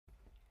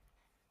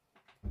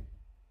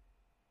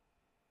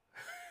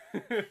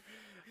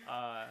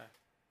I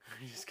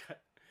just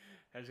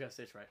got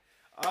stage fright.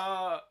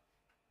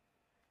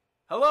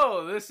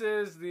 Hello, this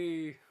is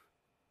the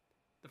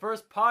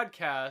first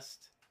podcast,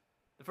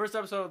 the first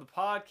episode of the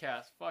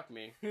podcast. Fuck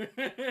me. Fucking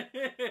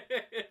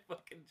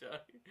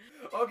Johnny.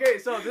 Okay,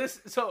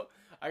 so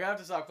I have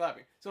to stop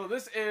clapping. So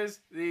this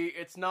is the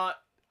It's Not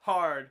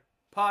Hard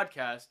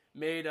podcast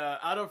made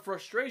out of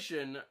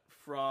frustration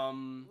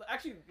from...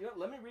 Actually,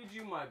 let me read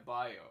you my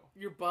bio.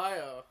 Your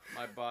bio.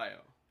 My bio.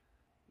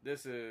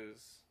 This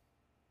is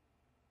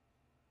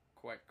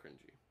quite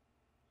cringy.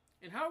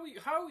 And how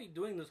are we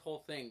doing this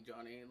whole thing,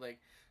 Johnny? Like,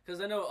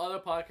 because I know other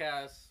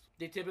podcasts,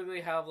 they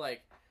typically have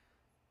like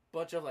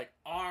bunch of like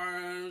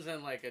arms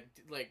and like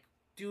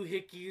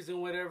doohickeys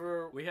and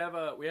whatever. We have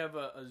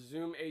a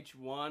Zoom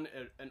H1,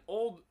 an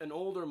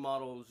older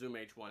model Zoom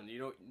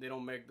H1. They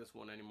don't make this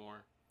one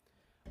anymore.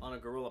 On a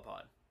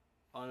GorillaPod,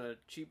 on a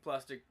cheap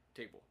plastic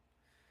table.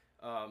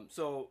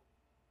 So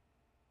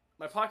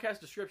my podcast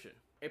description: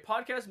 a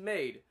podcast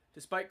made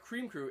despite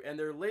Cream Crew and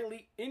their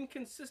lately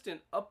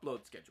inconsistent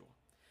upload schedule.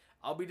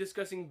 I'll be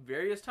discussing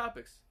various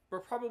topics,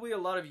 but probably a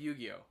lot of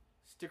Yu-Gi-Oh!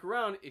 Stick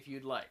around if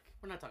you'd like.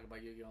 We're not talking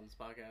about Yu-Gi-Oh! On this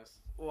podcast.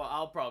 Well,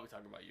 I'll probably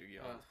talk about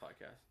Yu-Gi-Oh! On this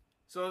podcast.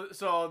 So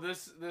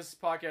this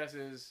podcast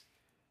is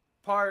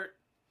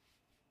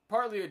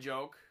partly a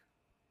joke,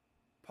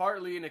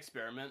 partly an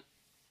experiment,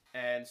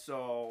 and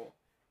so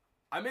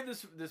I made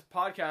this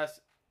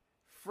podcast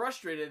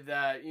frustrated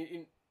that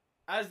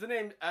as the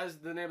name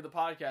of the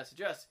podcast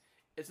suggests,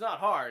 it's not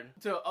hard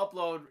to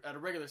upload at a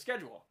regular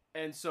schedule,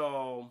 and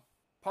so.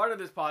 Part of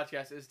this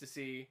podcast is to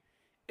see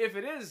if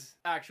it is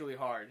actually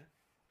hard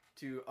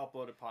to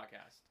upload a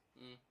podcast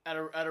at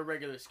a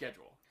regular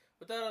schedule.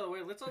 With that out of the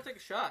way, let's all take a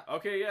shot.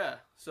 Okay, yeah.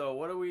 So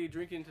what are we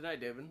drinking tonight,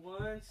 David?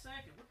 1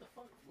 second. What the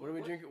fuck? What are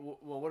we drinking?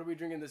 Well, what are we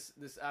drinking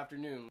this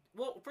afternoon?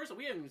 Well, first of all,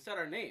 we haven't even said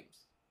our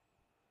names.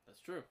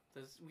 That's true.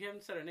 We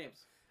haven't said our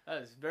names.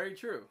 That is very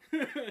true.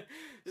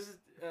 This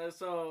is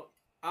so.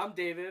 I'm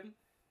David,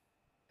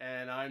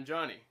 and I'm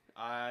Johnny.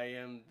 I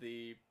am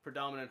the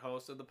predominant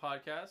host of the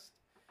podcast.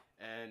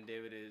 And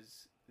David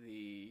is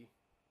the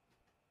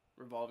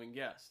revolving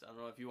guest. I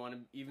don't know if you want to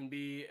even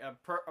be a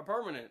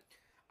permanent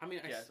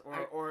guest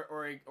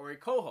or a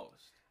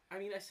co-host. I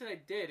mean, I said I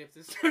did. If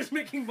this starts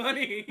making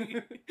money,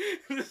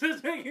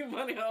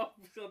 I'll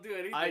do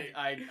anything.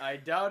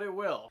 I doubt it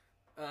will.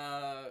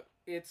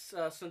 It's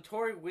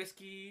Suntory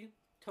Whiskey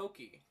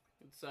Toki.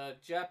 It's a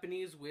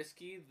Japanese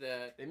whiskey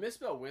that... They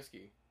misspell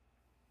whiskey.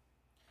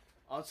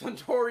 On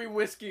Suntory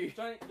Whiskey.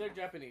 They're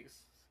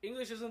Japanese.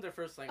 English isn't their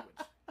first language.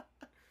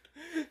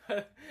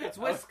 It's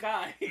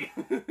whiskey.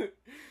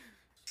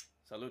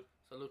 Salud.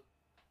 Salud.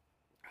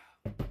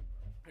 I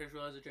just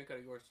realized I drank out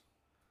of yours.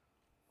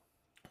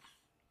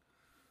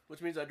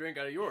 Which means I drink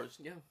out of yours.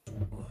 Yeah.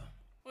 Well,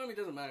 I mean, it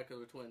doesn't matter because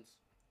we're twins.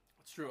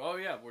 It's true. Oh,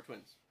 yeah, we're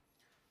twins.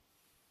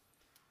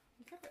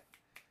 Okay.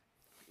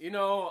 You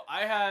know,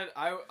 I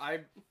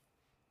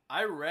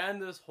ran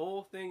this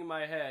whole thing in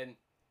my head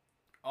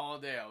all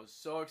day. I was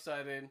so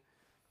excited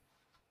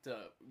to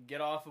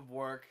get off of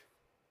work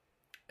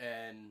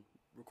and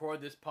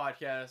record this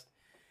podcast,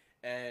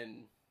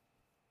 and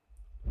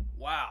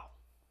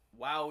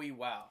wowie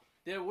wow.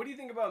 Dude, what do you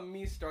think about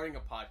me starting a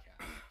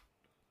podcast?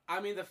 I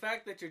mean, the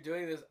fact that you're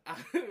doing this out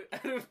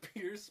of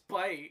pure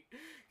spite,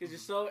 because you're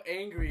so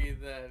angry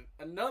that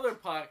another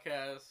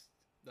podcast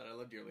that I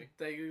love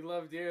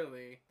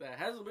dearly, that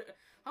hasn't been...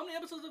 How many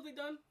episodes have they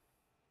done?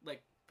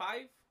 Like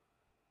 5?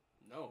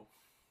 No.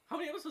 How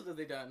many episodes have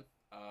they done?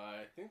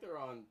 I think they're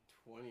on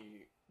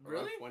 20.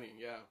 Really? Around 20,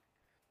 yeah.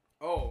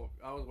 Oh,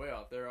 I was way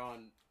off. They're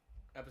on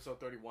episode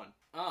 31.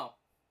 Oh.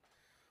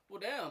 Well,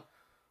 damn.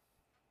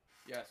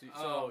 Yeah,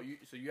 so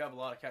you have a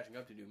lot of catching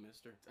up to do,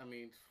 mister. I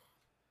mean,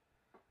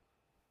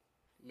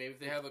 maybe if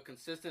they have a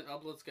consistent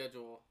upload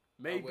schedule.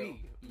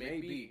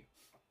 Maybe.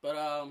 But,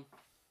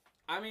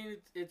 I mean,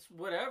 it's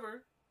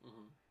whatever.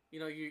 Mm-hmm. You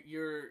know,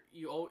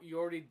 you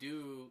already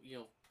do,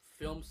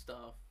 film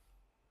stuff.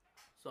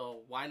 So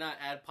why not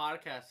add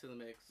podcasts to the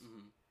mix?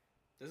 Mm-hmm.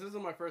 This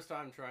isn't my first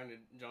time trying to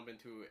jump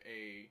into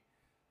a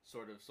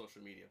sort of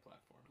social media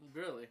platform.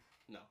 Really?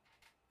 No.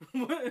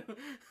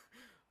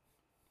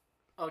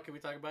 Oh, can we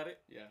talk about it?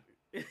 Yeah.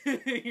 Your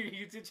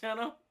YouTube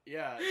channel?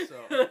 Yeah,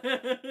 so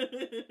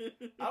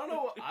I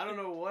don't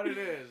know what it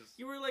is.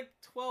 You were like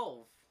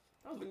 12.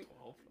 I was like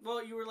 12.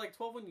 Well, you were like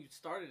 12 when you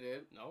started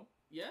it. No.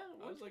 Yeah?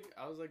 I was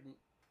like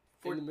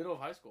in the middle of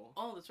high school.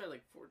 Oh, that's right,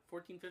 like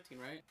 14, 15,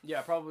 right?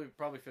 Yeah, probably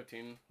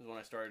 15 is when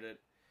I started it.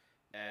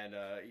 And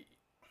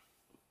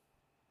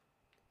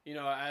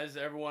as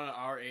everyone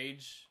our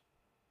age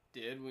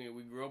did,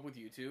 we grew up with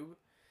YouTube,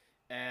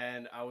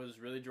 and I was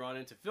really drawn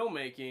into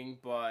filmmaking,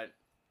 but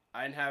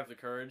I didn't have the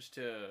courage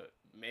to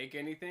make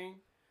anything.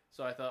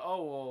 So I thought,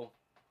 oh well,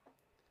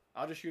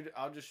 I'll just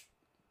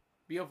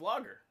be a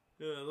vlogger.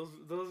 Yeah,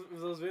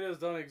 those videos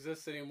don't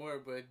exist anymore,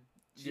 but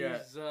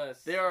Jesus.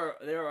 Yeah,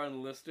 they are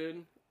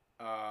unlisted.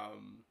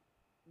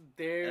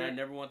 And I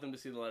never want them to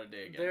see the light of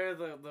day again. They're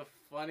the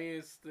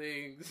funniest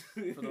things.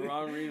 For the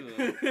wrong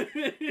reason.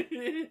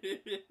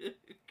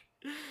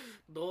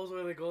 The Those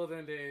were the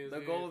golden days. The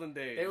dude. golden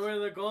days. They were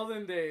the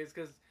golden days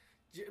because,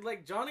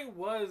 like, Johnny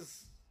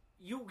was.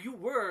 You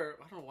were.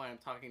 I don't know why I'm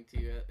talking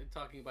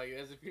about you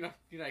as if you're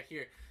not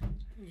here.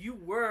 You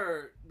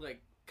were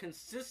like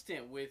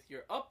consistent with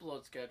your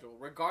upload schedule,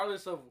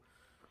 regardless of.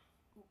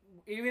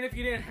 Even if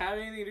you didn't have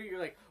anything to do, you're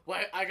like,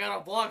 well, I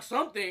gotta vlog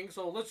something,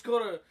 so let's go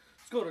to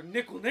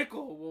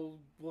Nickel.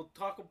 We'll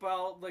talk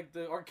about like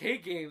the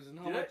arcade games and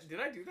how much. Did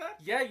I do that?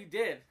 Yeah, you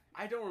did.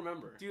 I don't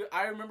remember. Dude,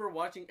 I remember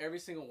watching every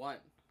single one.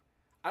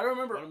 I don't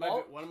remember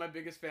one of my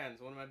biggest fans.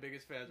 One of my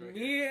biggest fans. Right me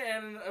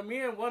here.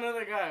 me and one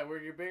other guy were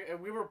your big. And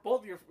we were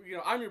both your.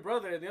 I'm your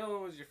brother, and the other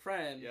one was your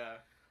friend. Yeah.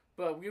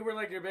 But we were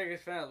like your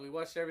biggest fans. We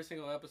watched every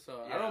single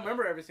episode. Yeah. I don't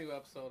remember every single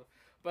episode,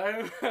 but I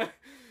remember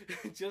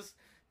just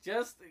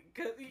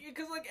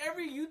because like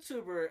every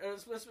YouTuber,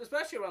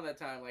 especially around that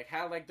time, like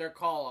had like their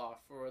call off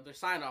or their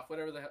sign off,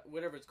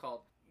 whatever it's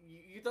called.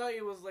 You thought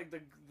it was like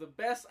the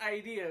best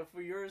idea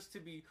for yours to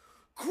be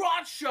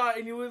crotch shot,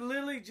 and you would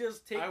literally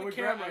just take the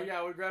camera.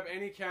 I would grab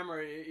any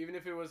camera, even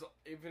if it was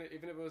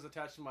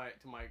attached to my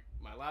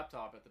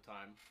laptop at the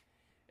time,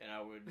 and I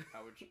would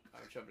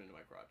shove it into my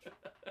crotch,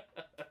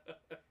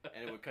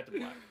 and it would cut to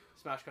black,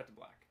 smash cut to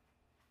black.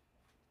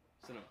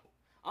 Cinema.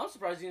 I'm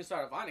surprised you didn't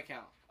start a Vine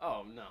account.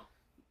 Oh no.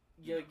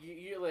 Yeah,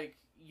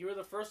 you're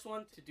the first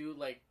one to do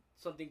like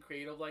something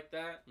creative like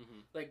that.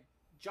 Mm-hmm. Like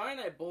Johnny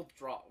and I both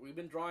draw. We've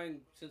been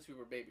drawing since we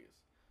were babies.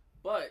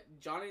 But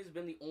Johnny's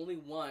been the only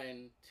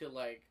one to,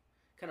 like,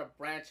 kind of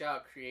branch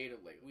out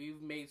creatively. We've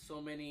made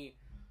so many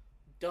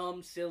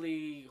dumb,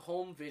 silly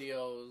home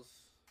videos,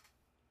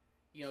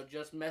 you know,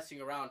 just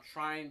messing around,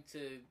 trying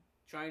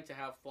to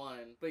have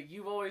fun. But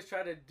you've always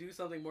tried to do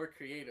something more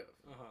creative.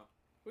 Uh-huh.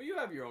 Well, you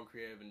have your own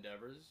creative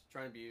endeavors.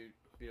 Trying to be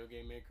a video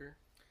game maker.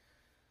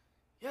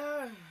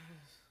 Yeah,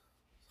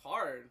 it's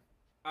hard.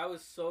 I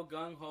was so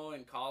gung-ho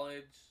in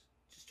college,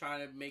 just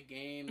trying to make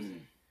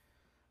games.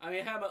 I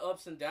mean, I had my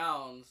ups and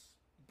downs,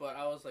 but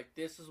I was like,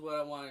 this is what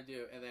I want to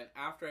do. And then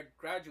after I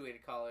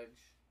graduated college,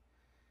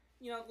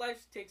 you know,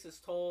 life takes its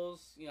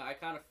tolls. You know, I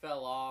kind of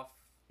fell off.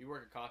 You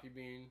work at Coffee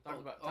Bean.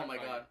 Oh my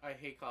god, I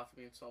hate Coffee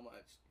Bean so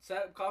much.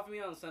 Coffee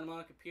Bean on Santa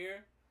Monica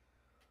Pier,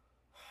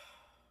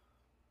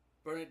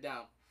 burn it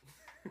down.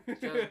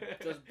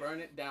 Just burn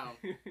it down.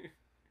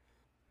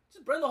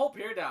 Just burn the whole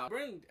pier down.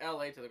 Burn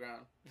LA to the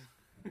ground.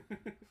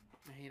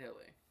 I hate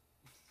LA.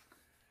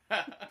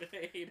 I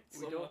hate it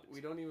so much.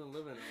 We don't even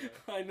live in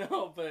LA. I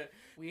know, but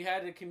we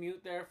had to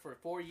commute there for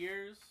 4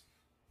 years.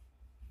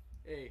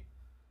 Hey,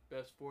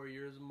 best 4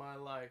 years of my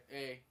life.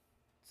 Hey,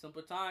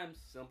 simpler times.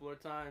 Simpler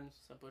times.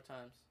 Simpler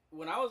times.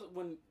 When I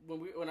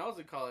was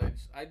in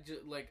college,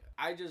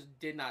 I just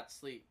did not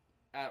sleep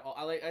at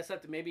all. I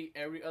slept maybe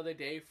every other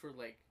day for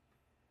like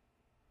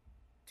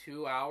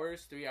 2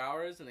 hours, 3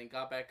 hours, and then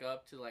got back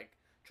up to like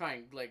try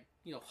and like,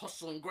 you know,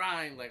 hustle and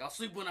grind. Like, I'll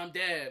sleep when I'm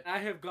dead. I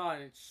have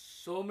gone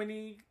so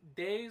many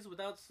days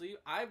without sleep.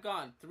 I've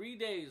gone 3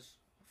 days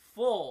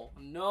full,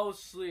 no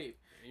sleep.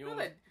 You know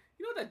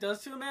what that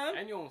does to a man?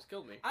 And you almost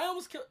killed me. I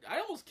almost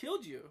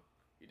killed you.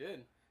 You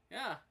did.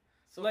 Yeah.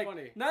 So like,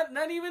 funny.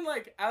 Not even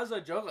like as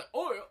a joke, like,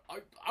 oh,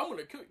 I'm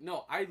gonna kill you.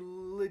 No, I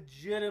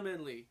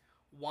legitimately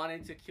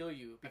wanted to kill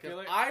you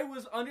because I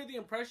was under the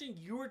impression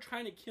you were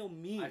trying to kill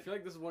me. I feel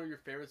like this is one of your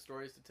favorite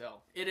stories to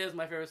tell. It is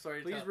my favorite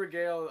story to tell. Please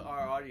regale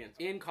our audience.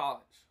 In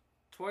college,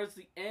 towards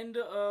the end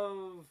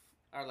of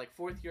our like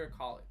 4th year of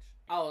college,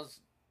 I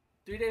was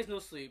 3 days no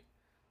sleep,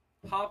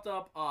 hopped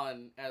up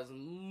on as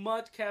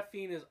much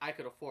caffeine as I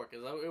could afford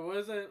because it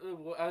wasn't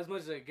as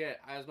much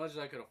as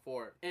I could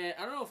afford. And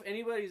I don't know if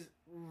anybody's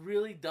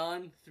really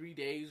done 3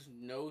 days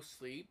no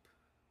sleep.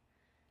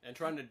 And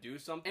trying to do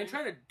something? And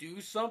trying to do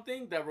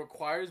something that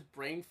requires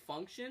brain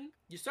function.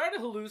 You start to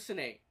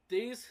hallucinate.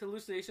 These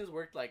hallucinations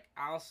worked like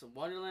Alice in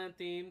Wonderland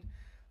themed.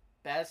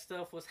 Bad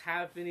stuff was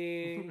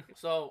happening.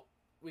 So,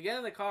 we get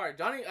in the car.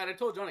 Johnny, and I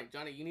told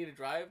Johnny, you need to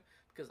drive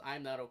because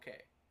I'm not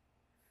okay.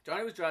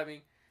 Johnny was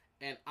driving,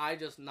 and I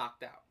just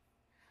knocked out.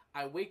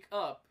 I wake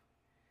up,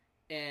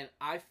 and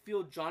I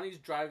feel Johnny's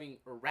driving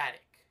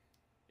erratic.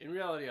 In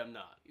reality, I'm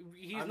not.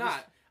 He's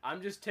not.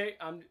 I'm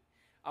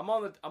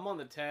on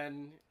the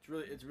 10.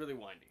 It's really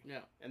windy. Yeah.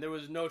 And there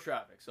was no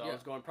traffic, so I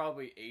was going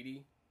probably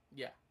 80.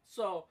 Yeah.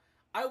 So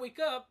I wake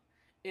up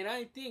and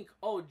I think,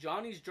 oh,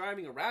 Johnny's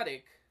driving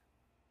erratic.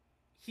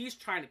 He's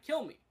trying to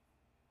kill me.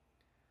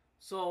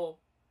 So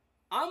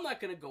I'm not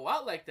gonna go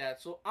out like that.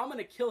 So I'm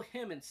gonna kill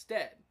him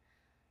instead.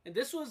 And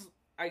this was,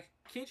 I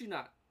kid you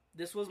not,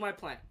 this was my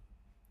plan.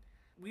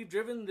 We've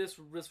driven this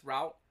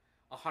route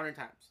 100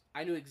 times.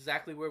 I knew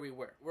exactly where we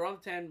were. We're on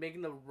the 10,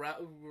 making the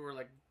route. We were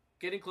like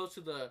getting close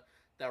to the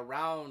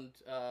round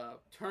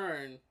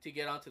turn to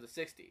get onto the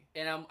 60.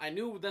 And I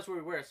knew that's where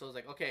we were, so I was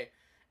like, okay,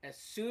 as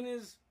soon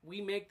as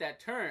we make that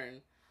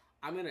turn,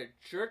 I'm going to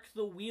jerk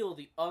the wheel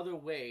the other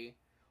way,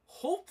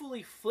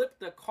 hopefully flip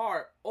the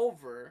car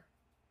over,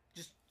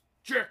 just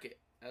jerk it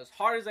as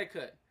hard as I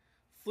could,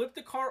 flip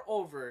the car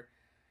over,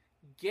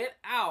 get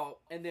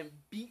out, and then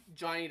beat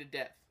Johnny to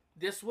death.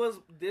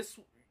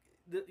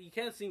 You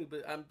can't see me,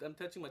 but I'm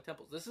touching my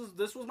temples.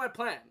 This was my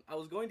plan. I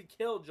was going to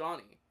kill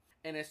Johnny.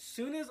 And as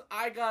soon as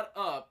I got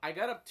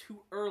up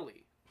too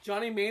early.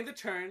 Johnny made the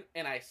turn,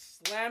 and I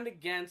slammed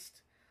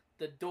against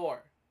the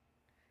door.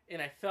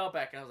 And I fell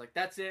back, and I was like,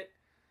 that's it.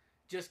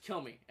 Just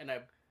kill me. And I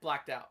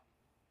blacked out.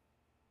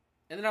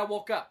 And then I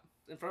woke up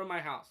in front of my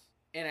house.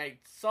 And I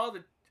saw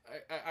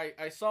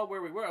I saw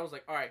where we were. I was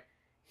like, all right,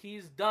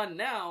 he's done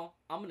now.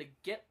 I'm going to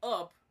get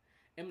up.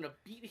 I'm going to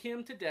beat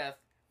him to death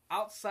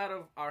outside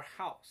of our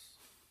house.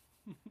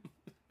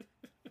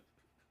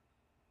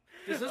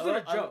 This isn't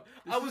a joke.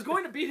 I was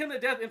going to beat him to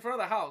death in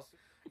front of the house.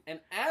 And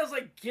as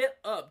I get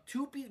up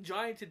to beat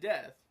Johnny to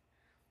death,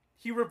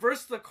 he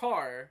reversed the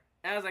car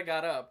as I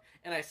got up.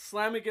 And I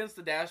slammed against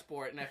the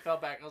dashboard and I fell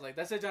back. I was like,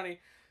 that's it, Johnny.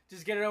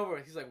 Just get it over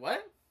with. He's like,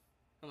 what?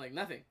 I'm like,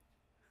 nothing.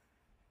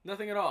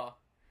 Nothing at all.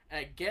 And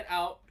I get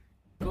out,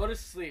 go to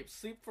sleep.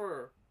 Sleep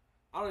for,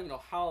 I don't even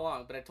know how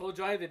long. But I told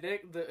Johnny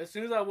as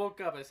soon as I woke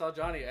up, I saw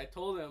Johnny. I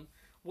told him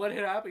what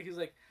had happened. He's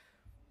like,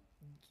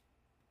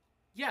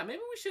 yeah, maybe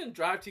we shouldn't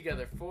drive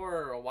together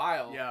for a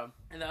while. Yeah.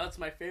 And that's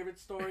my favorite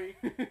story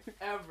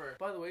ever.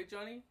 By the way,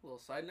 Johnny, little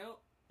side note.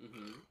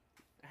 Mm-hmm.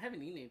 I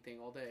haven't eaten anything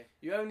all day.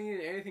 You haven't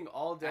eaten anything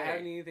all day? I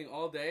haven't eaten anything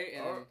all day.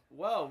 And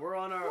well, we're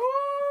on our...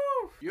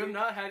 Woo! You have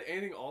not had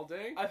anything all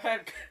day? I've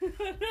had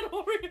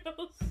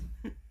Oreos.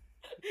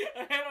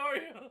 I had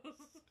Oreos.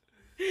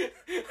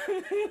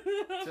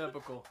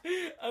 Typical.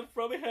 I've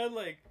probably had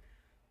like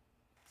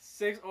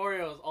 6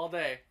 Oreos all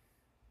day.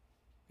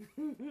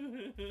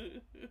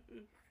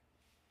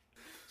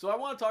 So I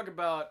want to talk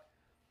about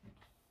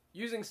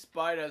using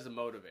spite as a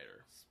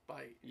motivator.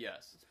 Spite.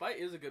 Yes. Spite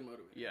is a good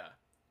motivator. Yeah.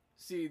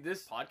 See,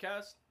 this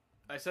podcast,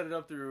 I set it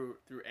up through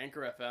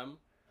Anchor FM.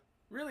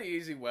 Really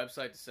easy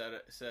website to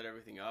set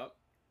everything up.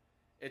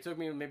 It took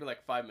me maybe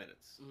like 5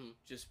 minutes. Mm-hmm.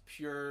 Just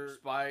pure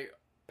spite,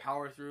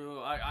 power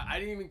through. I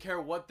didn't even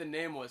care what the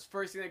name was.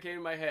 First thing that came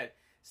to my head.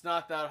 It's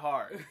not that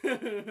hard.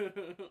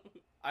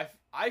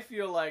 I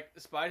feel like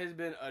spite has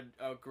been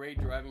a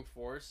great driving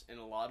force in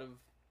a lot of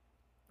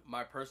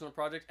my personal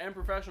projects and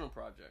professional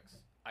projects.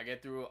 I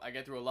get through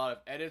a lot of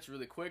edits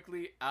really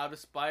quickly out of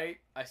spite.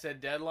 I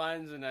set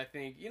deadlines, and I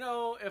think,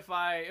 if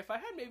I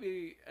had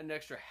maybe an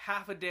extra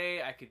half a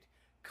day, I could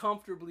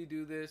comfortably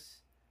do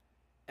this.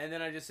 And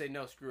then I just say,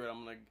 no, screw it.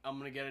 I'm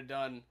gonna get it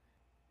done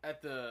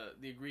at the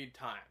agreed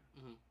time.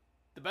 Mm-hmm.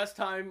 The best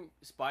time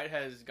spite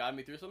has gotten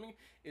me through something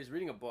is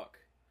reading a book.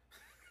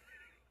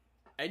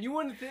 And you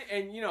wouldn't think,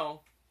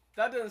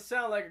 that doesn't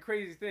sound like a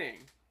crazy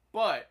thing.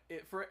 But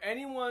for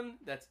anyone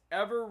that's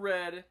ever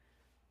read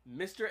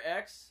Mr.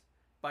 X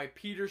by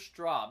Peter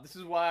Straub, this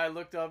is why I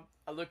looked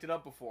it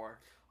up before.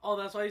 Oh,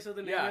 that's why you said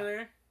the name right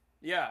there?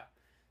 Yeah.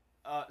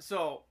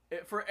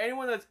 For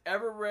anyone that's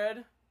ever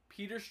read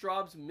Peter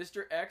Straub's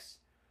Mr. X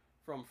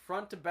from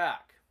front to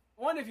back,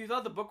 one, if you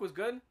thought the book was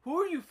good,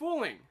 who are you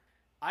fooling?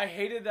 I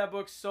hated that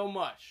book so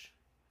much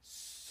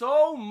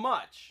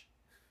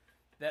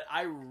that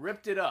I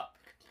ripped it up.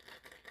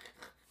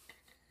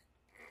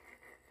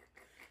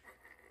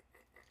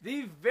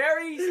 The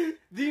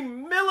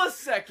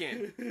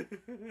millisecond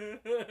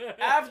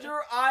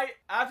after I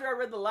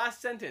read the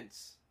last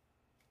sentence,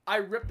 I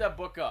ripped that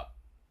book up.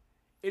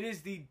 It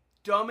is the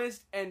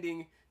dumbest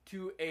ending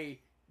to a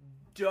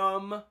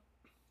dumb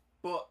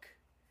book.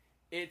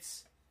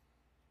 It's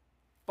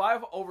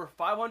over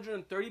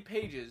 530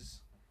 pages,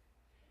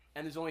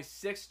 and there's only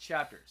 6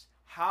 chapters.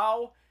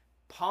 How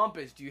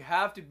pompous do you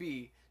have to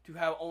be to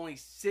have only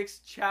 6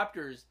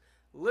 chapters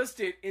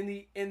listed in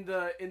the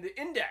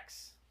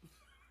index?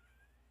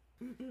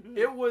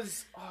 It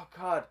was,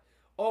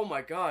 oh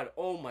my god,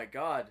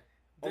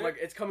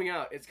 it's coming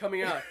out,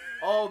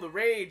 oh, the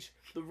rage,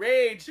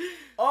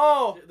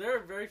 oh. There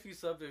are very few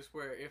subjects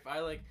where if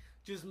I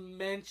just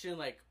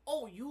mention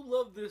oh, you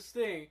love this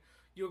thing,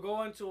 you'll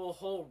go into a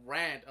whole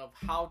rant of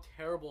how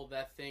terrible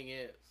that thing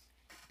is.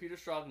 Peter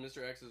Straub's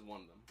Mr. X is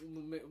one of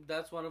them.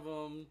 That's one of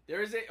them.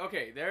 There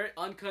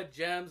Uncut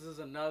Gems is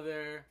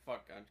another.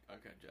 Fuck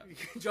Uncut Gems.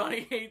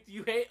 Johnny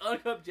you hate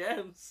Uncut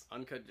Gems.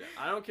 Uncut Gems.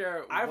 I don't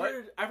care. I've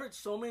heard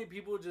so many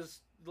people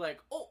just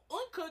oh,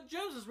 Uncut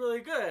Gems is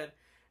really good,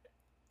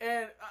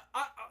 and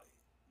I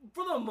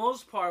for the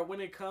most part,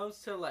 when it comes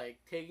to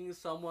taking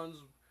someone's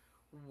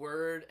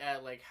word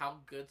at how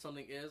good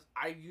something is,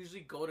 I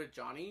usually go to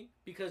Johnny,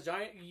 because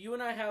Johnny, you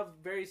and I have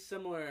very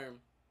similar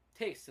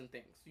tastes and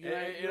things. You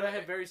and I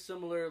have very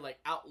similar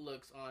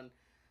outlooks on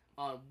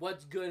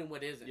what's good and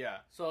what isn't. Yeah.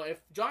 So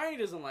if Johnny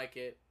doesn't like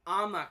it,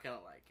 I'm not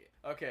gonna like it.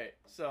 Okay,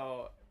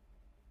 so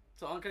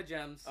Uncut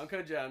Gems.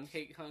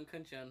 Hate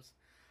Uncut Gems.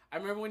 I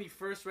remember when you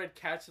first read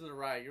Catch in the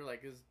Rye, you're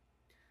like, this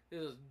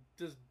is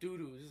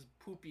doo-doo, this is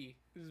poopy.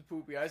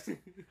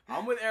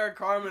 I'm with Eric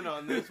Carmen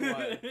on this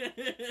one.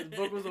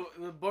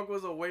 The book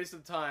was a waste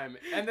of time.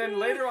 And then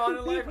later on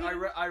in life,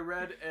 I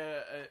read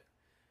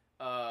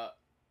a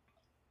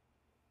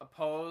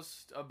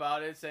post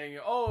about it saying,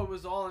 oh, it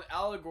was all an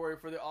allegory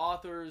for the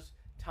author's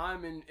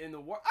time in the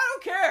war. I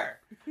don't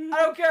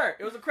care.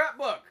 It was a crap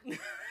book.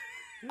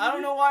 I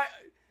don't know why.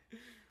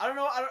 I don't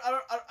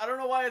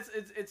know why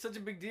it's such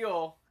a big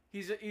deal.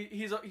 He's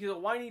a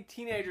whiny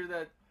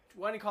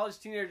college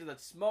teenager that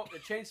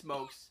chain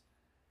smokes.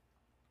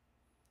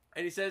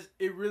 And he says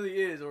it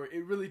really is, or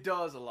it really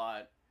does a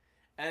lot.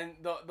 And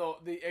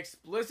the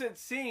explicit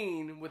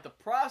scene with the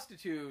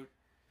prostitute,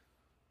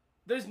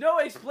 there's no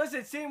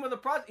explicit scene with the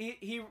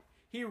prostitute.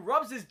 He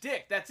rubs his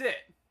dick. That's it.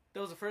 That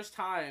was the first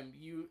time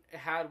you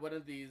had one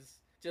of these.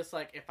 Just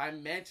like if I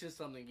mention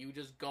something, you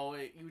just go.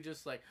 You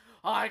just like,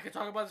 oh, I could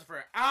talk about this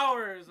for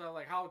hours. Of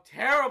like how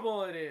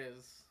terrible it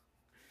is.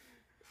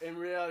 In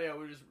reality,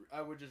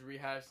 I would just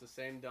rehash the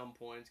same dumb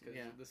points because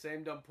the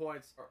same dumb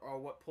points are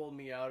what pulled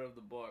me out of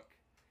the book.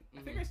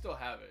 I think I still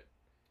have it.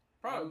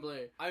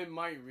 Probably. I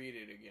might read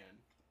it again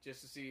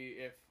just to see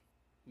if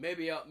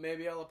maybe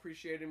I'll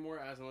appreciate it more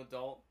as an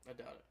adult. I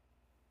doubt it.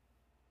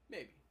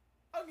 Maybe.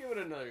 I'll give it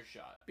another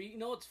shot. But you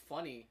know what's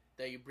funny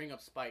that you bring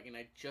up Spike, and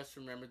I just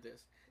remembered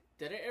this.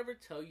 Did I ever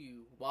tell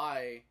you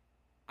why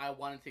I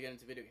wanted to get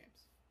into video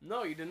games?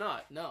 No, you did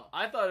not. No.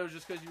 I thought it was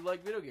just because you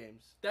like video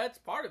games. That's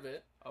part of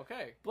it.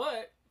 Okay.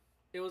 But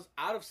it was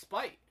out of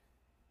spite.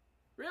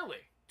 Really?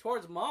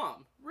 Towards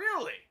Mom.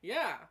 Really?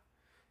 Yeah.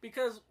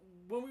 Because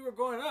when we were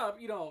growing up,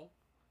 you know...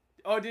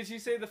 Oh, did she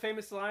say the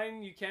famous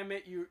line,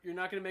 you're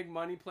not going to make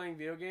money playing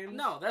video games?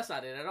 No, that's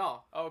not it at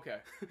all. Oh, okay.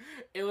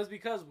 It was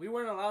because we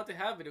weren't allowed to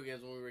have video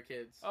games when we were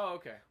kids. Oh,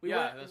 okay.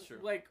 That's true.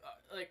 Like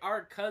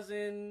our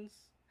cousins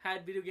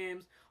had video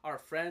games. Our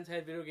friends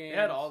had video games. They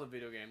had all the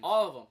video games.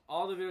 All of them.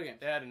 All the video games.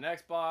 They had an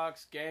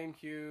Xbox,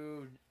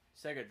 GameCube,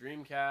 Sega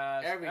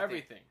Dreamcast,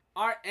 everything.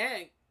 Our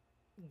aunt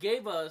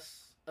gave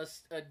us a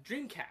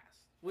Dreamcast.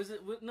 Was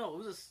it? No, it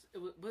was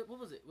what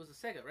was it? It was a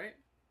Sega, right?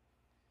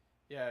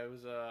 Yeah, it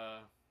was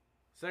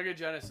Sega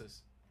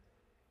Genesis.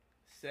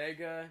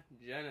 Sega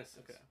Genesis.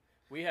 Okay.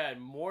 We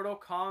had Mortal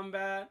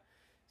Kombat,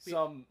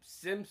 some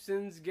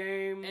Simpsons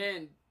game,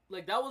 and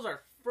like that was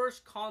our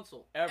first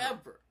console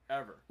ever.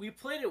 We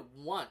played it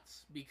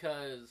once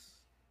because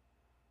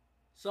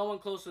someone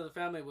close to the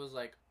family was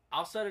like,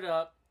 "I'll set it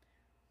up.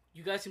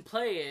 You guys can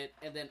play it,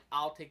 and then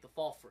I'll take the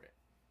fall for it."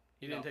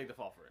 He didn't take the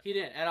fall for it. He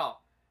didn't at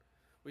all.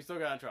 We still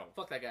got in trouble.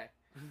 Fuck that guy.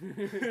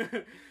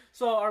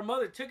 So our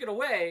mother took it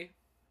away.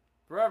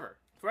 Forever.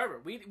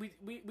 We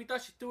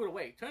thought she threw it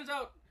away. Turns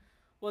out,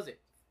 what was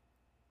it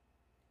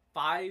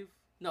 5?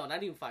 No,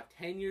 not even 5.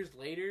 10 years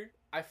later,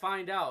 I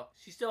find out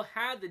she still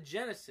had the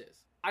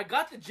Genesis. I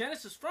got the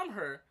Genesis from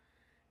her.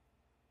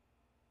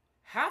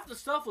 Half the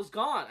stuff was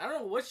gone. I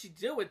don't know what she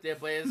did with it,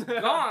 but it's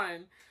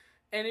gone.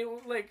 And it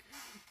was like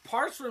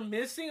parts were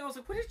missing. I was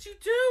like, what did you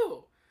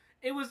do?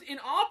 It was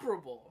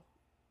inoperable.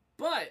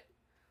 But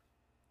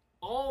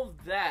all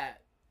of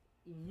that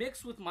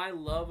mixed with my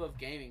love of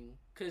gaming,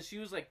 because she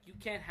was like, you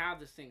can't have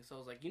this thing. So I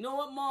was like, you know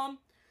what, Mom?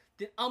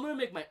 Then I'm going to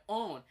make my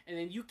own. And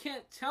then you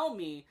can't tell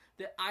me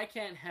that I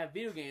can't have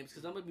video games,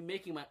 because I'm going to be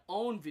making my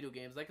own video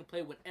games. I can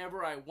play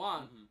whenever I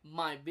want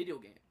my video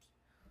games.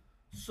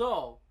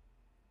 So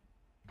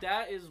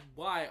that is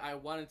why I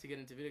wanted to get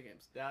into video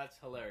games. That's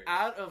hilarious.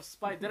 Out of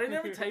spite. Did I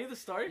never tell you the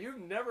story?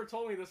 You've never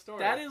told me the story.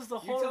 That is the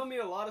whole... You tell me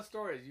a lot of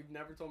stories. You've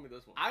never told me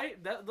this one.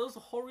 That was the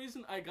whole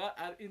reason I got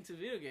into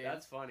video games.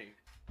 That's funny.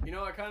 You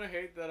know, I kind of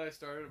hate that I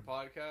started a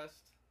podcast.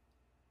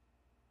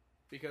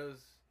 Because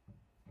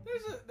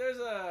there's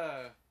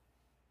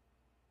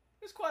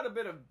quite a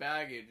bit of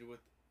baggage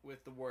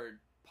with the word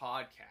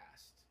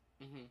podcast.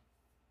 Mm-hmm.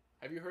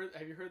 Have you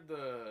heard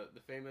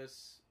the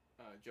famous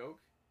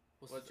joke?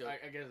 What's the joke?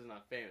 I guess it's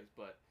not famous,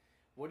 but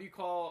what do you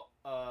call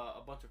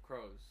a bunch of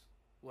crows?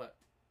 What?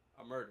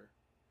 A murder.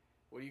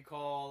 What do you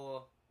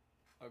call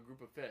a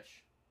group of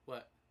fish?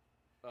 What?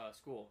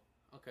 School.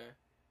 Okay.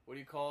 What do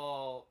you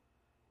call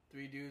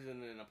 3 dudes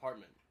in an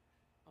apartment?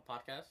 A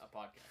podcast? A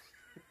podcast.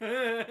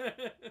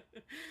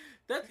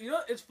 That's, you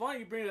know, it's funny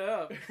you bring that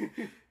up,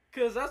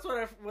 because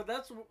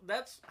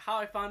that's how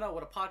I found out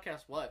what a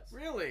podcast was.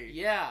 Really?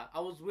 Yeah, I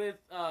was with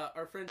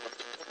our friend.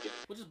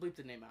 We'll just bleep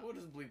the name out. We'll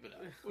just bleep it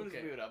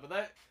out.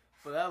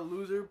 But that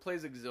loser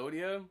plays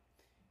Exodia.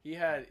 He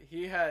had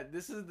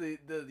this is the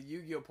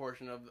Yu-Gi-Oh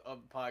portion of the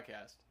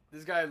podcast.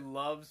 This guy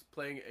loves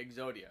playing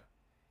Exodia.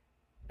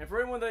 And for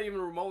anyone that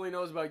even remotely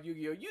knows about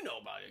Yu-Gi-Oh, you know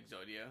about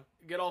Exodia.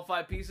 You get all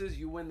 5 pieces,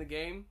 you win the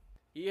game.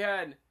 He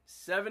had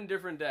 7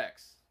 different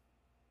decks.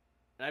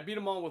 And I beat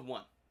them all with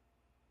 1.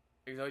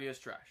 Exodia's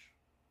trash.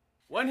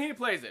 When he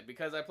plays it,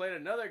 because I played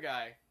another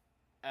guy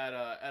at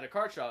a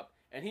card shop,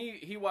 and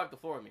he wiped the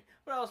floor with me.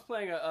 But I was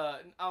playing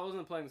I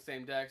wasn't playing the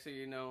same deck, so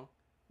you know,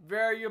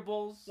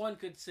 variables. One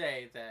could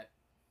say that,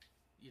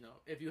 you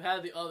know, if you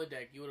had the other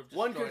deck, you would have.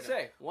 One could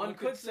say. One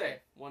could say.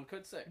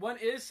 One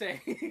is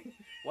saying.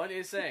 One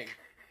is saying.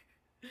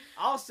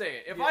 I'll say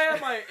it. If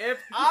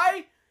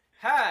I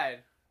had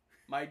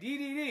my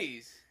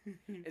DDDs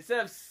instead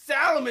of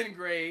Salomon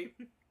grade,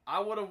 I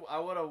would have.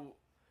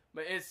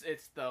 But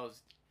it's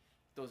those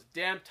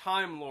damn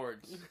Time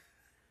Lords.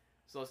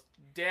 It's those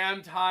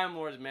damn Time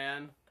Lords,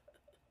 man.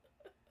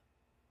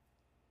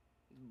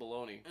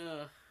 Baloney.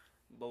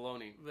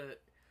 Baloney.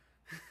 But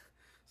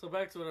so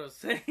back to what I was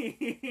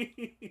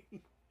saying.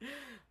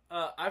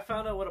 I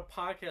found out what a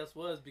podcast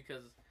was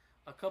because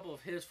a couple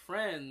of his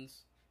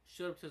friends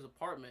showed up to his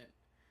apartment,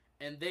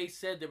 and they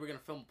said they were gonna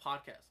film a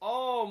podcast.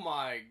 Oh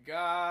my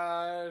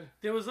god.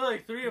 There was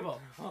like 3 of them.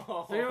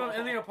 Oh. 3 of them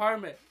in the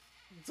apartment.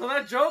 So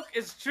that joke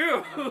is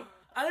true.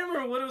 I don't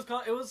remember what it was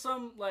called. It was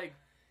some like.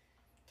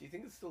 Do you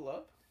think it's still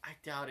up? I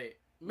doubt it.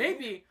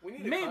 Maybe. We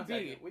need to contact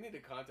him. We need to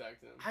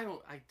contact him.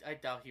 I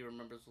doubt he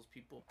remembers those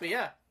people. But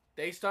yeah,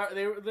 there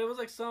was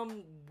like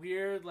some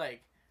weird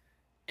like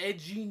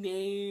edgy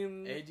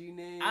name. Edgy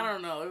name. I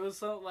don't know. It was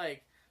something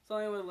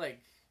with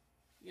like,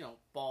 you know,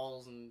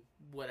 balls and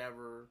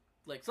whatever,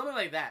 like something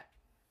like that.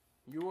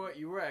 You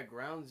were at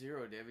ground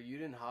zero, David. You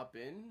didn't hop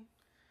in.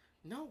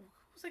 No,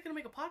 who was I gonna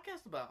make a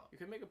podcast about? You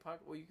could make a podcast.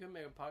 Well, you could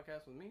make a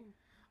podcast with me.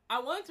 I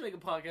wanted to make a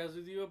podcast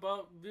with you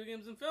about video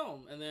games and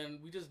film, and then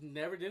we just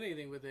never did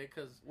anything with it.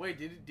 Cause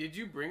wait, did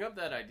you bring up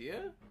that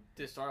idea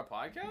to start a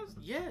podcast?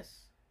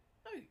 Yes.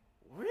 Hey,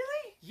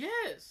 really?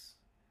 Yes.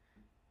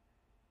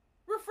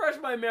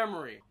 Refresh my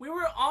memory. We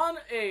were on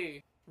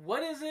a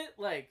what is it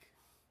like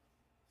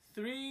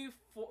 3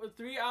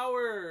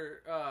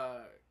 hour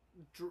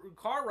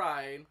car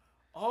ride.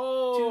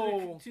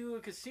 Oh, to a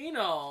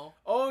casino.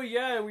 Oh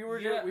yeah, we were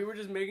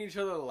just making each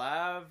other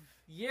laugh.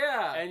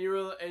 Yeah, and you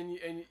were and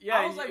yeah.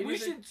 I was like, we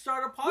should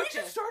start a podcast. We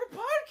should start a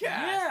podcast.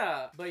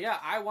 Yeah, but yeah,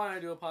 I want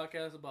to do a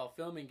podcast about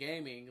film and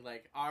gaming,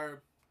 like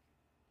our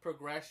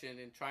progression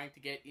and trying to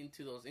get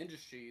into those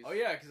industries. Oh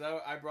yeah, because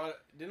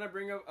didn't I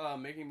bring up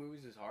making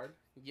movies is hard?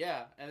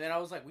 Yeah, and then I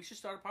was like, we should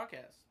start a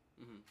podcast.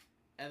 Mm-hmm.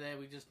 And then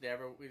we just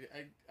never.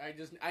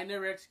 I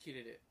never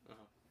executed it.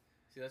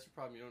 See, that's your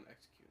problem. You don't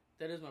execute.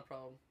 That is my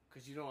problem.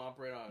 Because you don't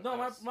operate on. No,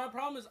 my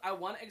problem is I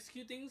want to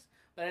execute things,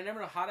 but I never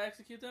know how to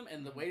execute them,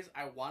 and the ways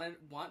I want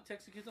to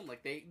execute them,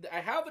 like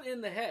I have it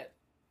in the head,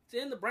 it's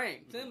in the brain,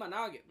 it's in my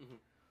noggin,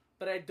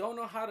 but I don't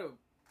know how to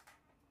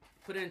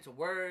put it into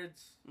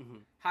words,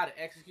 how to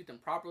execute them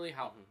properly,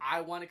 how I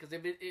want it. Because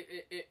if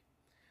it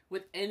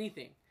with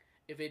anything,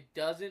 if it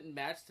doesn't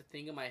match the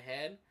thing in my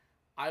head,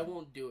 I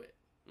won't do it.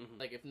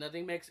 Like if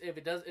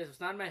it's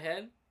not in my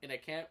head and I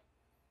can't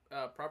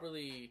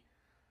properly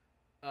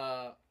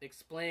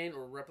explain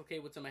or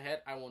replicate what's in my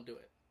head, I won't do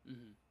it.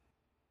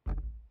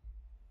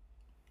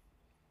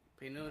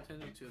 Pay no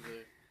attention to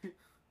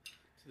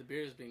the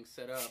beers being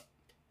set up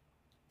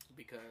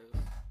because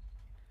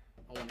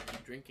I want to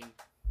keep drinking.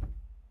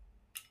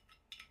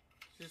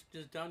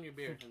 Just down your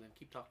beer and then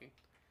keep talking.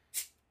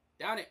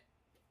 Down it.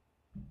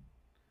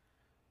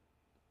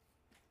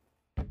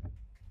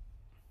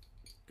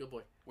 Good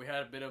boy. We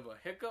had a bit of a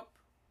hiccup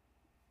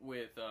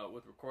with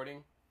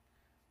recording.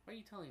 Why are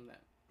you telling him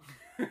that?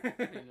 I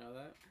didn't know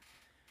that.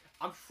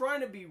 I'm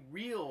trying to be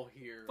real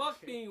here.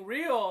 Fuck being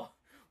real.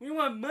 We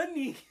want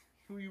money.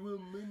 We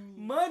want money.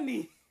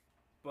 Money.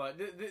 But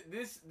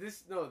this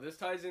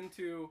ties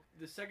into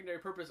the secondary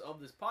purpose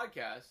of this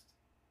podcast.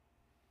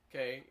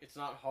 Okay, it's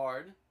not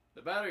hard.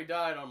 The battery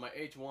died on my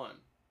H1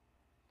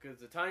 because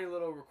the tiny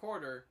little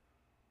recorder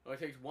only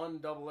takes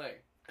 1 AA.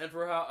 And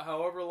for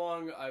however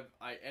long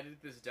I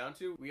edited this down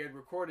to, we had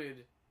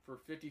recorded for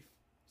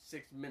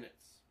 56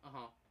 minutes.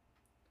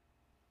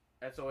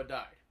 And so it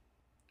died.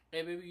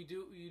 Hey, baby, you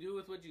do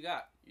with what you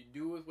got. You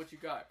do with what you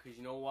got, because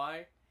you know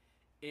why?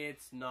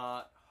 It's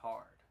not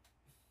hard.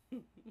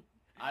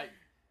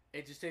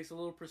 It just takes a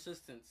little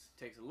persistence.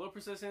 Takes a little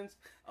persistence,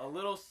 a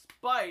little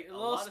spite. A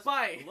little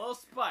spite. A little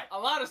spite. A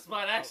lot of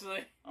spite,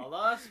 actually. A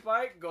lot of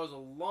spite goes a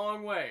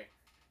long way.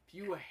 If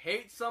you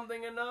hate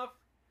something enough,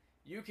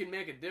 you can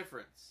make a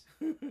difference.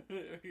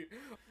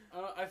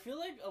 I feel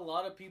like a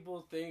lot of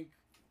people think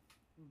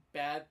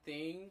bad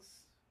things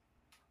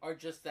are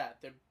just that.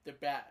 They're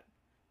bad.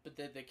 But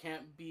that they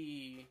can't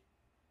be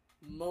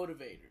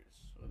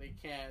motivators. Or they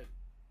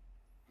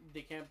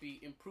can't be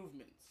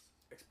improvements.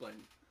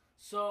 Explain.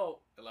 So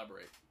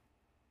elaborate.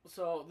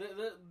 So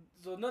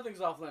so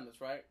nothing's off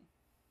limits, right?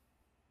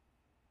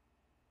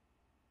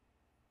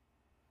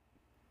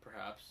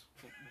 Perhaps.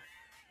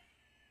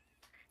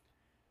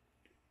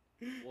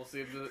 We'll see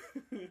if the.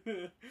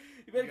 You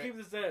better keep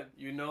this in.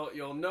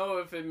 You'll know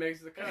if it makes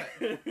the cut.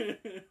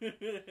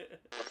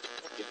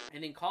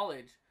 And in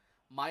college,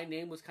 my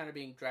name was kind of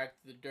being dragged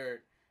through the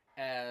dirt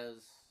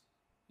as,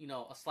 you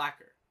know, a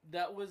slacker.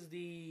 That was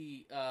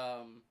the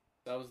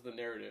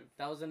narrative.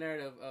 That was the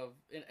narrative of,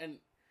 and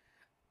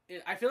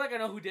I feel like I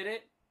know who did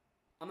it.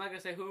 I'm not gonna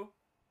say who.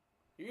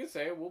 You can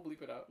say it. We'll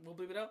bleep it out. We'll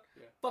bleep it out.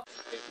 Yeah. Fuck.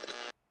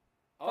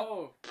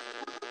 Oh.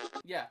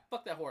 Yeah.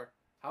 Fuck that whore.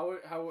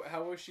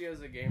 How was she as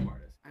a game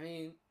artist? I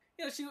mean,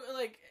 you know, she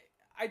like,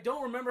 I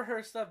don't remember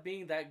her stuff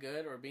being that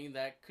good or being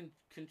that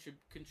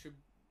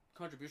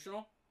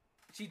contributional.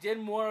 She did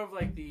more of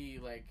like the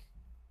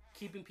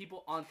keeping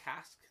people on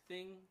task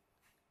thing.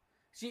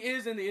 She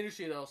is in the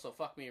industry though, so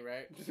fuck me,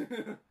 right?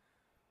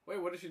 Wait,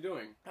 what is she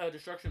doing?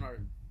 Destruction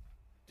art.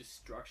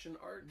 Destruction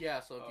art? Yeah,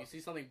 so if you see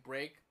something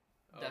break,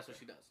 that's what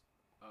she does.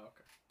 Oh,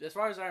 okay. As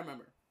far as I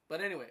remember. But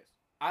anyways,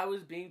 I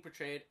was being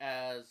portrayed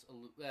as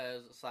a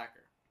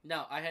slacker.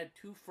 Now, I had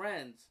 2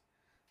 friends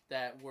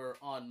that were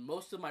on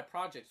most of my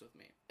projects with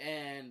me.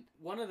 And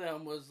one of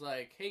them was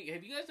like, hey,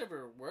 have you guys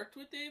ever worked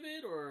with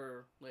David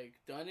or like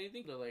done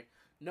anything? They're like,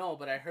 no,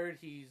 but I heard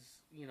he's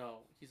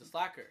a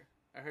slacker.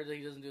 I heard that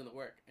he doesn't do the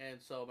work. And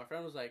so my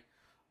friend was like,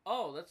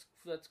 oh,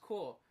 that's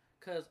cool.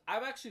 Because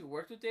I've actually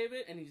worked with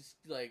David, and he's,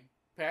 like,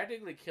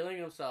 practically killing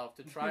himself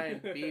to try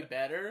and be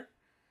better.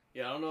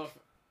 Yeah, I don't know if...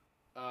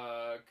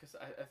 Because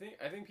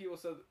I think people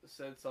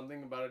said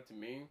something about it to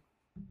me.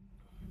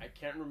 I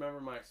can't remember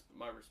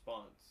my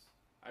response.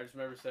 I just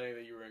remember saying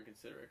that you were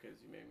inconsiderate because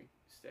you made me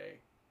stay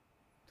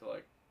till,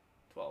 like,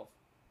 12.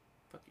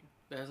 Fuck you.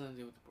 That has nothing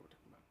to do with what we're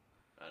talking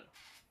about. I know.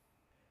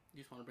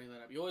 You just want to bring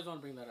that up. You always want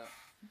to bring that up.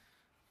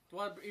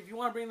 If you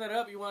want to bring that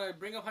up, you want to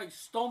bring up how you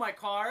stole my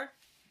car?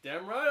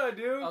 Damn right I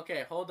do.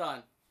 Okay, hold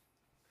on.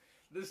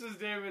 This is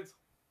David's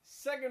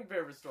second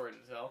favorite story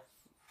to tell.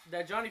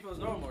 That Johnny feels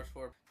no remorse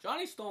for.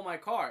 Johnny stole my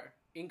car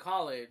in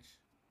college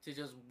to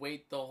just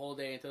wait the whole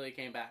day until he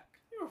came back.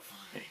 You were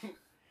fine.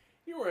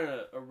 You were in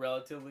a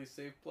relatively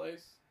safe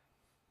place.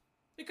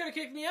 They could have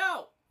kicked me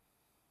out.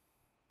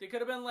 They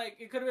could have been like,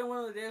 it could have been one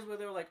of the days where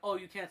they were like, oh,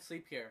 you can't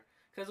sleep here.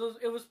 Because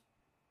it was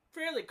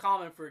fairly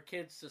common for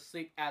kids to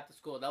sleep at the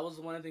school. That was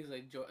one of the things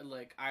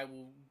I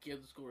will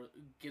give the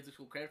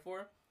school credit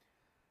for.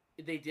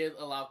 They did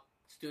allow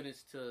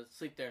students to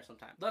sleep there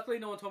sometimes. Luckily,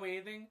 no one told me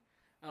anything.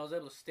 I was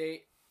able to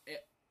stay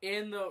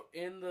in the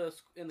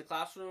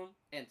classroom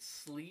and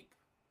sleep.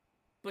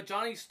 But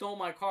Johnny stole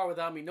my car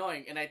without me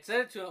knowing, and I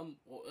said it to him.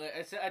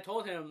 I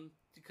told him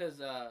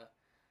because I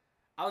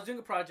was doing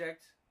a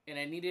project and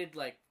I needed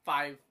like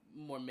 5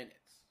 more minutes.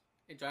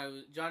 And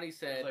Johnny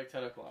said, it was like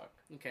 10 o'clock.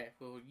 Okay,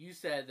 well, you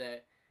said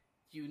that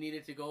you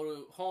needed to go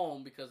to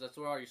home because that's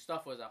where all your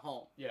stuff was, at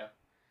home. Yeah.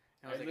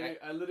 And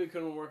I literally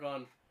couldn't work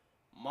on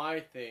my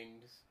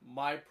things,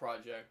 my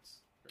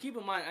projects. Keep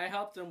in mind, I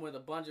helped him with a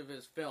bunch of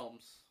his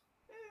films.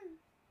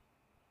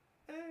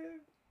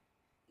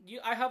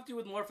 I helped you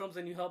with more films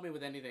than you helped me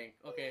with anything.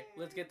 Okay,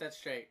 let's get that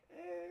straight.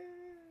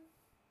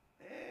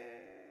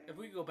 If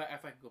I could go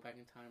back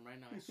in time right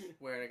now, I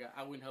swear to God,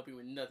 I wouldn't help you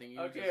with nothing. You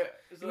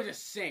would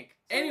just sink.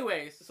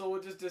 Anyways. So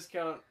we'll just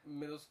discount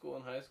middle school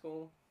and high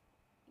school?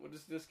 We'll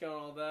just discount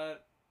all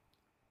that?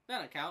 That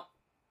don't count.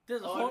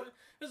 There's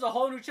a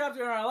whole new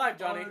chapter in our life,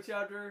 Johnny.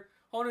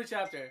 Whole new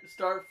chapter.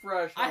 Start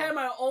fresh. I had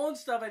my own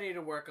stuff I needed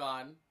to work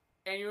on,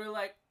 and you were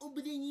like, oh,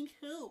 but I need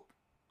help.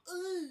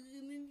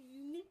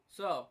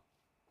 So,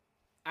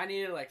 I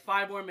needed like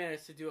 5 more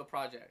minutes to do a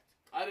project.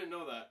 I didn't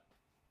know that.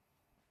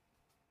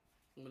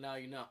 Well, now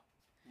you know.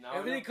 Now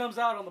everything comes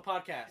out on the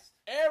podcast.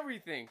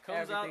 Everything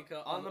comes out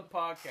on the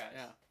podcast.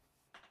 Yeah.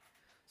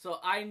 So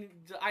I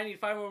need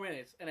 5 more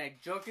minutes, and I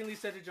jokingly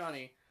said to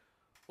Johnny,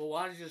 well,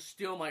 why don't you just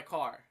steal my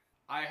car?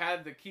 I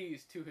had the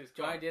keys to his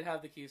car. Johnny did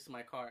have the keys to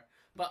my car.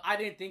 But I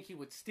didn't think he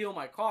would steal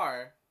my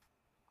car.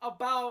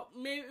 About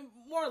maybe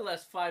more or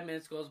less 5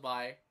 minutes goes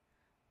by.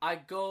 I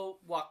go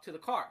walk to the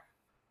car.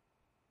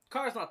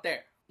 Car's not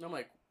there. And I'm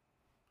like,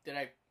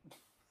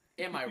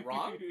 am I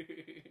wrong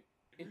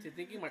into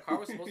thinking my car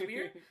was supposed to be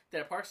here?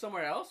 Did I park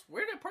somewhere else?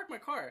 Where did I park my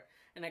car?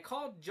 And I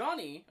called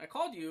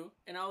you,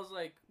 and I was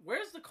like,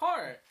 where's the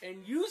car?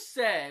 And you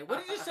said,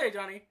 what did you say,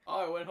 Johnny?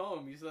 Oh, I went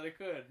home. You said I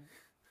could.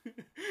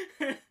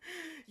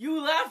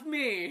 You left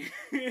me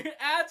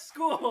at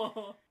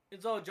school.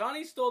 And so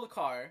Johnny stole the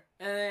car,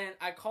 and then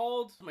I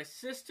called my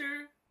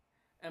sister,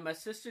 and my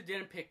sister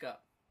didn't pick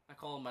up. I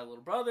called my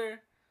little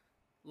brother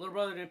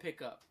didn't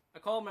pick up. I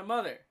called my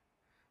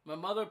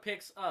mother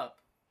picks up,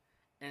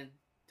 and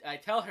I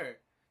tell her,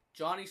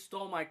 Johnny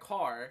stole my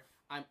car,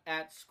 I'm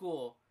at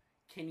school,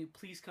 can you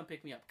please come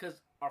pick me up?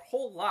 Because our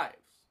whole lives,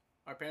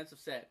 our parents have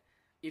said,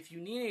 if you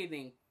need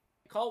anything,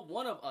 call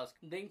one of us,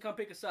 they can come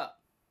pick us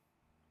up.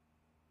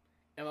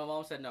 And my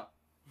mom said no.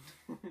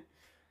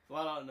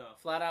 Flat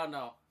out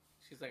no.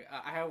 She's like,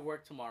 I have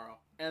work tomorrow.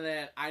 And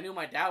then I knew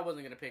my dad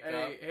wasn't going to pick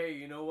up. Hey,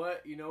 you know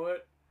what?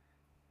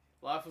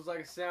 Life is like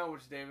a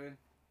sandwich, David.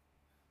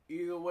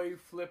 Either way you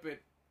flip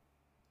it,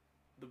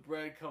 the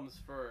bread comes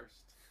first.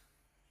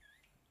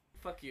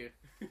 Fuck you.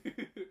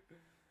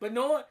 But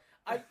no,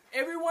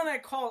 everyone I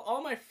called,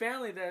 all my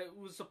family that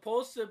was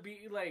supposed to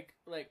be like,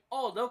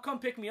 oh, they'll come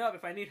pick me up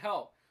if I need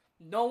help.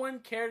 No one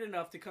cared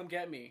enough to come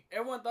get me.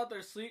 Everyone thought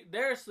their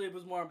sleep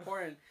was more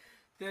important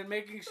than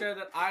making sure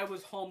that I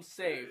was home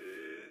safe.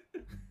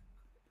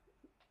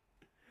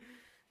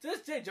 To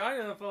this day, Johnny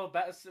doesn't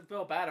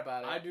feel bad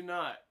about it. I do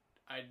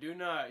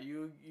not.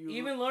 You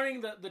even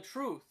learning the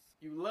truth.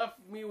 You left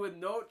me with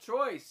no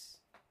choice.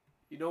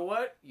 You know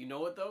what?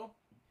 Though?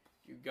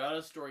 You got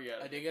a story out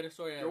of it. I did get a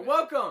story out of it.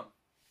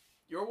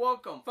 You're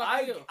welcome.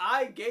 Fuck you.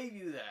 I gave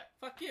you that.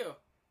 Fuck you.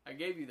 I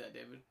gave you that,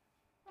 David.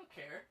 I don't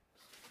care.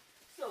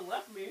 Still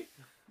left me.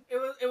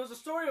 It was a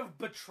story of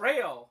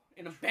betrayal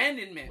and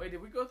abandonment. Wait,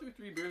 did we go through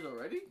 3 beers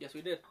already? Yes,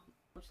 we did.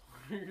 How much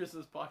longer is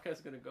this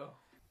podcast gonna go?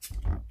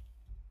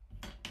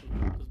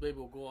 This baby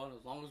will go on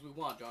as long as we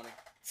want, Johnny.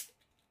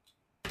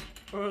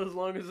 Or as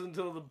long as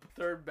until the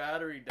 3rd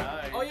battery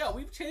dies. Oh yeah,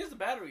 we've changed the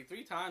battery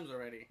 3 times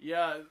already.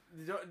 Yeah,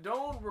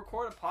 don't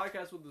record a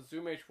podcast with the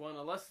Zoom H1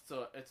 unless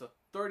it's a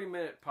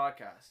 30-minute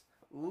podcast.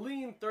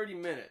 Lean 30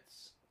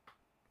 minutes.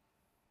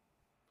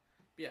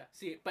 Yeah,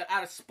 see, but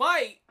out of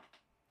spite,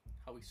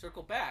 how we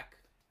circle back.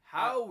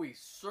 How we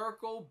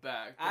circle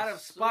back. Out of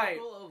spite.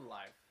 Circle of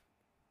life.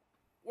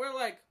 we're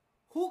like,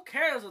 who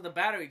cares if the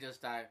battery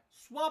just died?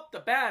 Swap the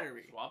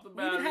battery. Swap the We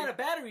battery. even had a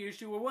battery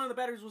issue where one of the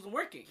batteries wasn't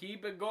working.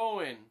 Keep it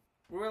going.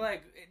 We were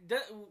like,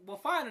 we'll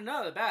find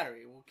another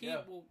battery. We'll keep.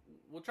 Yeah.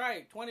 We'll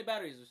try 20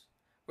 batteries.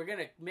 We're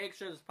gonna make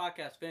sure this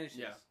podcast finishes.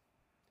 Yeah.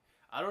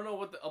 I don't know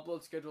what the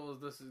upload schedule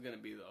of this is gonna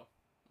be though.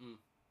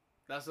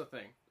 That's the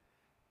thing,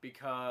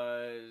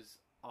 because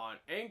on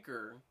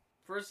Anchor,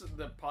 first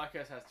the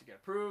podcast has to get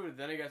approved,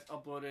 then it gets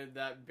uploaded.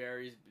 That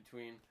varies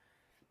between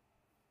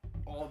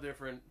all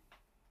different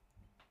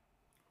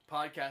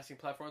podcasting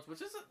platforms,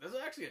 which is there's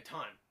actually a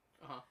ton.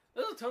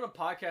 There's a ton of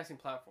podcasting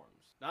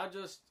platforms, not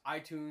just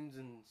iTunes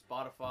and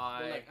Spotify.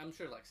 But like, I'm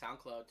sure like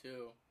SoundCloud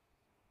too.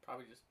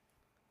 Probably just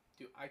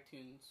do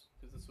iTunes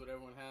because that's what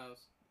everyone has.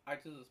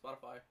 iTunes and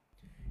Spotify.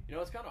 You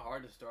know, it's kind of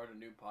hard to start a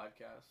new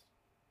podcast.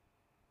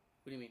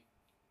 What do you mean?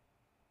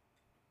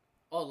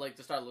 Oh, like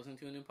to start listening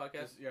to a new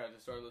podcast?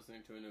 To start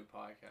listening to a new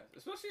podcast,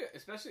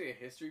 especially a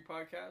history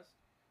podcast.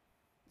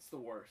 It's the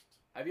worst.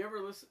 Have you ever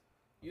listened?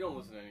 You don't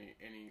listen to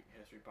any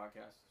history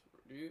podcasts,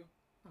 do you?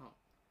 Oh,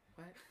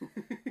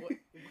 what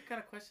kind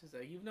of question is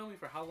that? You've known me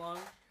for how long?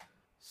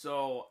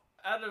 So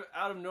out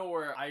of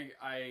nowhere,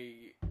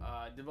 I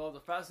developed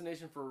a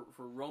fascination for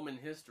Roman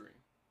history,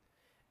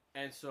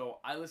 and so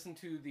I listened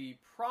to the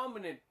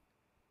prominent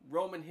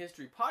Roman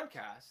history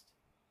podcast,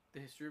 The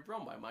History of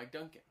Rome by Mike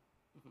Duncan.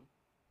 It's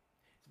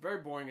very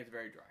boring. It's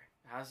very dry.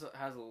 It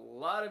has a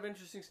lot of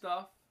interesting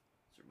stuff.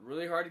 It's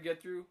really hard to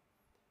get through.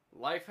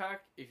 Life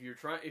hack: if you're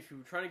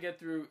trying to get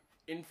through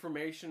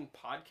information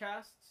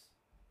podcasts,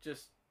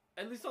 just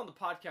at least on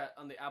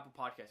the Apple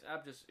Podcast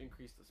app, just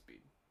increase the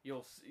speed.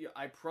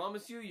 I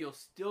promise you'll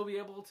still be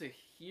able to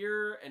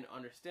hear and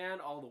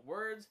understand all the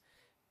words,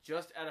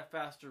 just at a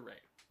faster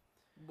rate.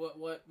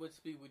 What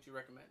speed would you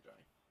recommend,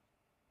 Johnny?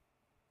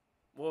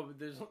 Well,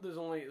 there's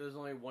only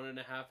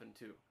 1.5 and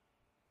 2.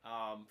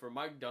 For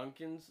Mike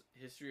Duncan's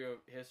history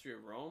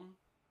of Rome,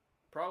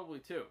 probably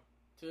 2.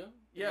 2?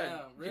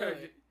 Yeah,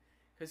 really.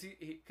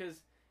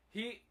 Because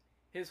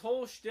his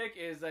whole shtick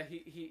is that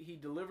he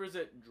delivers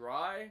it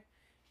dry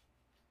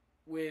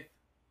with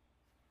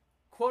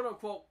quote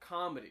unquote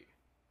comedy.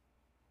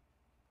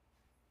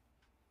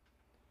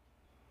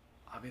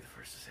 I'll be the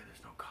first to say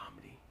there's no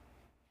comedy.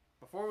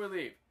 Before we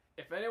leave,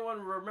 if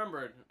anyone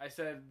remembered, I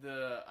said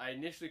I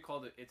initially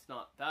called it "It's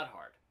Not That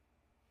Hard."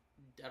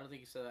 I don't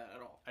think you said that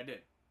at all. I did.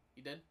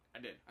 You did? I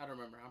did. I don't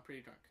remember. I'm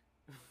pretty drunk.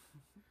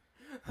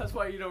 That's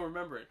why you don't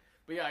remember it.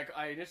 But yeah,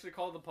 I initially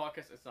called the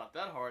podcast "It's Not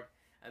That Hard,"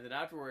 and then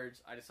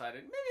afterwards I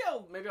decided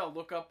maybe I'll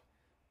look up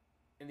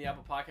in the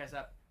Apple Podcast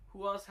app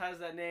who else has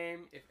that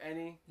name, if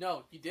any.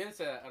 No, you didn't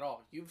say that at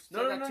all. You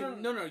said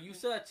No, you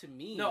said that to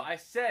me. No, I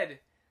said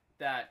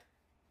that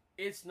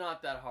it's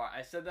not that hard.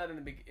 I said that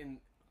in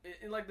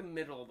like the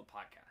middle of the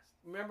podcast.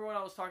 Remember when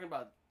I was talking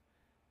about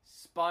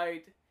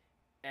spite,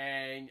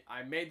 and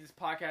I made this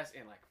podcast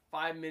in like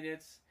 5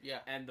 minutes. Yeah.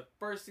 And the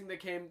first name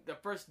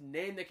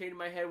that came to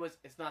my head was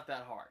 "It's Not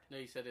That Hard." No,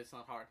 you said it's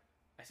not hard.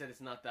 I said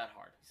it's not that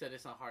hard. You said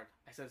it's not hard.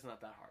 I said it's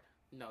not that hard.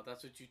 No,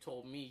 that's what you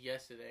told me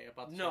yesterday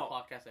about the No.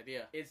 whole podcast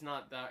idea. It's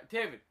not that.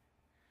 David,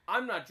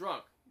 I'm not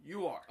drunk.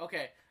 You are.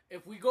 Okay,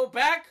 if we go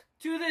back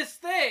to this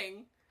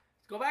thing,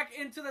 go back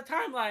into the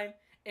timeline,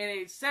 and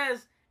it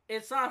says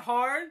it's not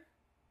hard,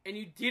 and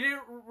you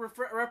didn't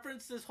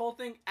reference this whole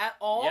thing at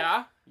all.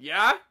 Yeah?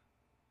 Yeah?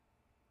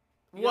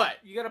 What?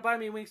 You gotta buy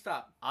me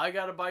Wingstop. I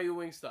gotta buy you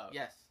Wingstop.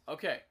 Yes.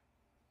 Okay.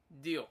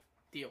 Deal.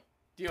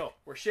 Deal.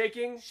 We're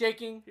shaking.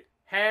 Shaking.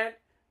 Hand.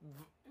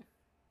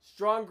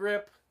 Strong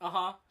grip.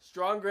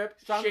 Strong grip.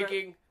 Strong grip.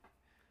 shaking.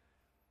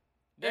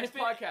 Next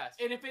podcast.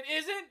 And if it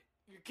isn't,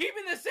 you're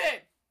keeping this in.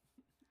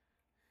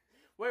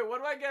 Wait, what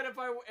do I get if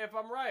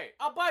I'm right?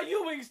 I'll buy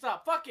you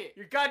Wingstop. Fuck it.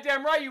 You're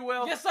goddamn right you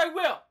will. Yes, I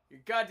will. You're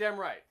goddamn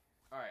right.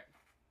 Alright.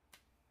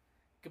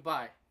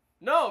 Goodbye.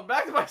 No,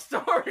 back to my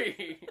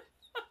story.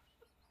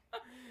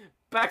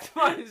 Back to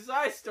my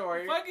side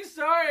story. Fucking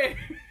sorry.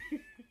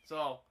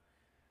 So,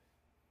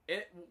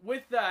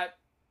 with that,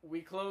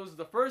 we close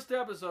the first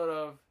episode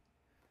of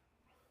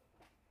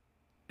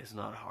It's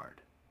Not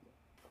Hard.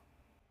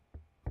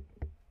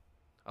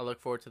 I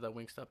look forward to that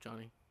Wingstop,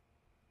 Johnny.